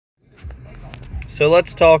So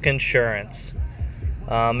let's talk insurance.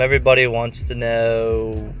 Everybody wants to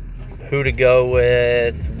know who to go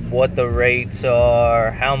with, what the rates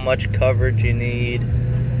are, how much coverage you need.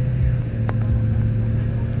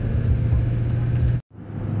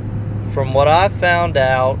 From what I found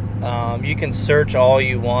out, you can search all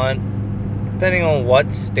you want. Depending on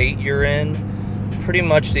what state you're in, pretty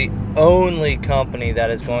much the only company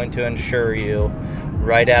that is going to insure you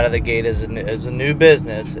right out of the gate as a new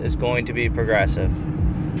business is going to be Progressive.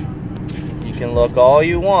 You can look all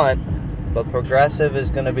you want, but Progressive is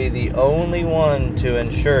going to be the only one to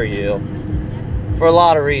insure you for a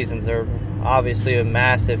lot of reasons. They're obviously a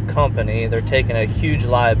massive company. They're taking a huge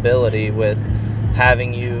liability with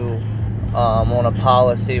having you on a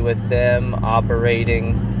policy with them,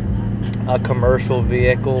 operating a commercial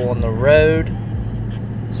vehicle on the road.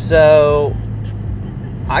 So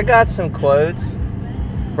I got some quotes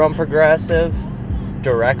from Progressive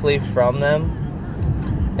directly from them,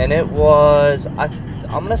 and it was I'm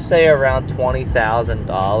gonna say around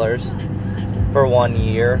 $20,000 for 1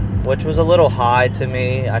 year, which was a little high to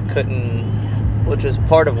me. Which was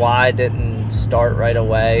part of why I didn't start right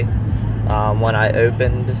away when I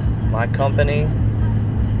opened my company.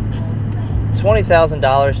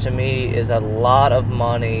 $20,000 to me is a lot of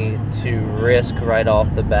money to risk right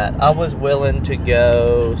off the bat. I was willing to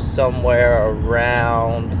go somewhere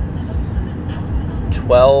around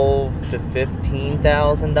 $12,000 to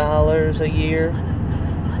 $15,000 a year.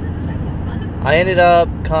 I ended up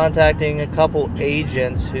contacting a couple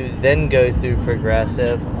agents who then go through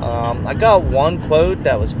Progressive. I got one quote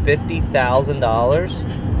that was $50,000.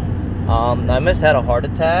 I almost had a heart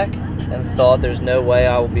attack and thought there's no way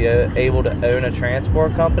I will be able to own a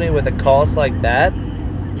transport company with a cost like that.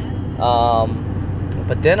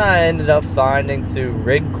 But then I ended up finding through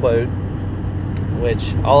RigQuote,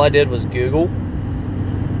 which all I did was Google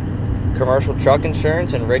commercial truck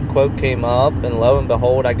insurance, and RigQuote came up, and lo and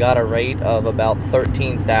behold, I got a rate of about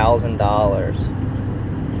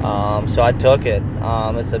 $13,000. So I took it.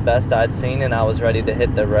 It's the best I'd seen, and I was ready to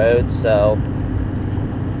hit the road. So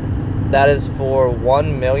that is for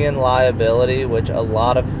 1 million liability, which a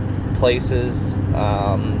lot of places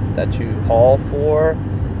that you haul for,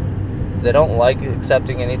 they don't like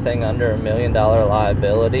accepting anything under $1 million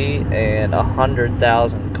liability, and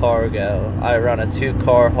 100,000 cargo. I run a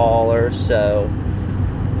 2-car hauler, so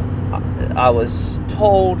I was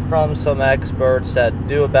told from some experts that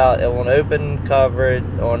do about on open coverage,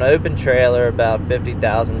 on open trailer, about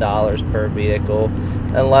 $50,000 per vehicle,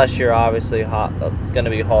 unless you're obviously going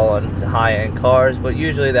to be hauling high-end cars, but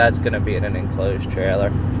usually that's going to be in an enclosed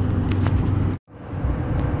trailer.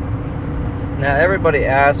 Now, everybody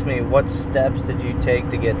asked me, what steps did you take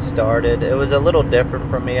to get started? It was a little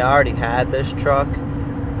different for me. I already had this truck.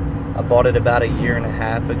 I bought it about 1.5 years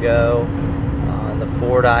ago. The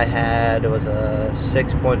Ford I had was a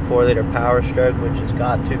 6.4 liter Power Stroke, which has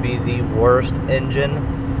got to be the worst engine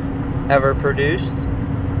ever produced.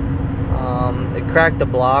 It cracked the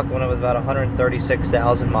block when it was about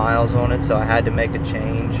 136,000 miles on it, so I had to make a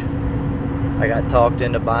change. I got talked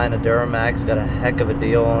into buying a Duramax, got a heck of a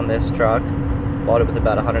deal on this truck. Bought it with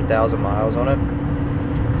about 100,000 miles on it.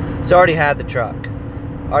 So I already had the truck.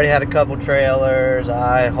 I already had a couple trailers.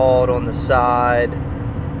 I hauled on the side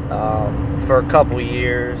for a couple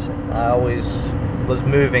years. I always was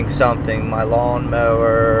moving something, my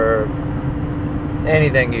lawnmower,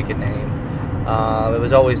 anything you could name. It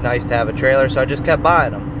was always nice to have a trailer, so I just kept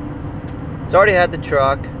buying them. So I already had the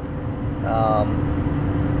truck.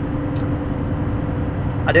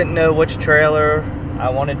 I didn't know which trailer I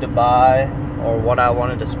wanted to buy or what I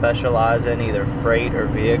wanted to specialize in, either freight or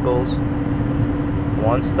vehicles.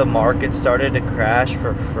 Once the market started to crash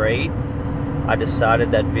for freight, I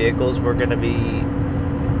decided that vehicles were going to be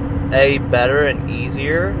better and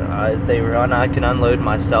easier. I can unload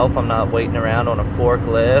myself. I'm not waiting around on a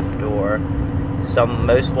forklift, or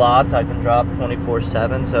most lots I can drop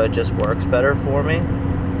 24/7, so it just works better for me.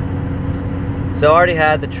 So I already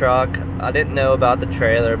had the truck. I didn't know about the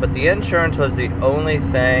trailer, but the insurance was the only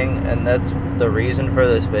thing, and that's the reason for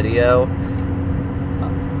this video.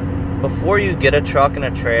 Before you get a truck and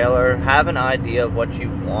a trailer, have an idea of what you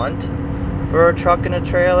want for a truck and a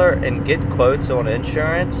trailer, and get quotes on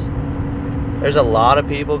insurance. There's a lot of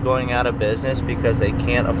people going out of business because they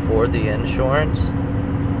can't afford the insurance.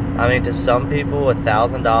 I mean, to some people,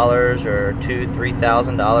 $1,000 or $2,000,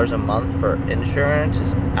 $3,000 a month for insurance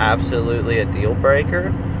is absolutely a deal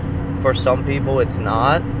breaker. For some people, it's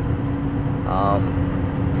not.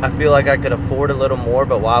 I feel like I could afford a little more,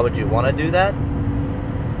 but why would you want to do that?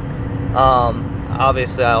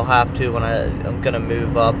 Obviously, I'll have to when I'm going to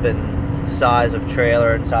move up and size of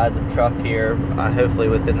trailer and size of truck here, hopefully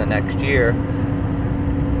within the next year.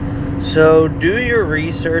 So do your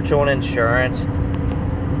research on insurance.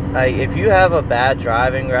 If you have a bad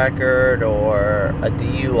driving record or a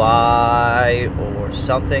DUI or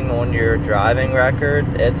something on your driving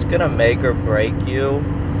record, it's gonna make or break you.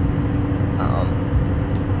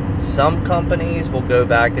 Some companies will go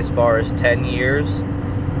back as far as 10 years.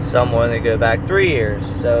 Some will only go back 3 years.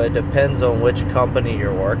 So it depends on which company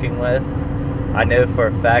you're working with. I know for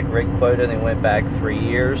a fact Rig Quote only went back 3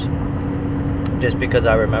 years, just because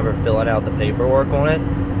I remember filling out the paperwork on it.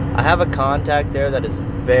 I have a contact there that is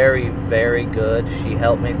very, very good. She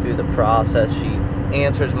helped me through the process. She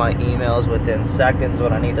answers my emails within seconds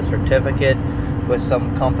when I need a certificate with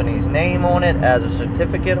some company's name on it as a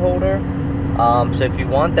certificate holder. So if you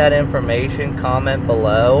want that information, comment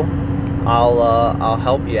below. I'll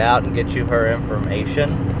help you out and get you her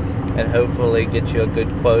information, and hopefully get you a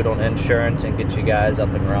good quote on insurance and get you guys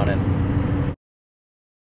up and running.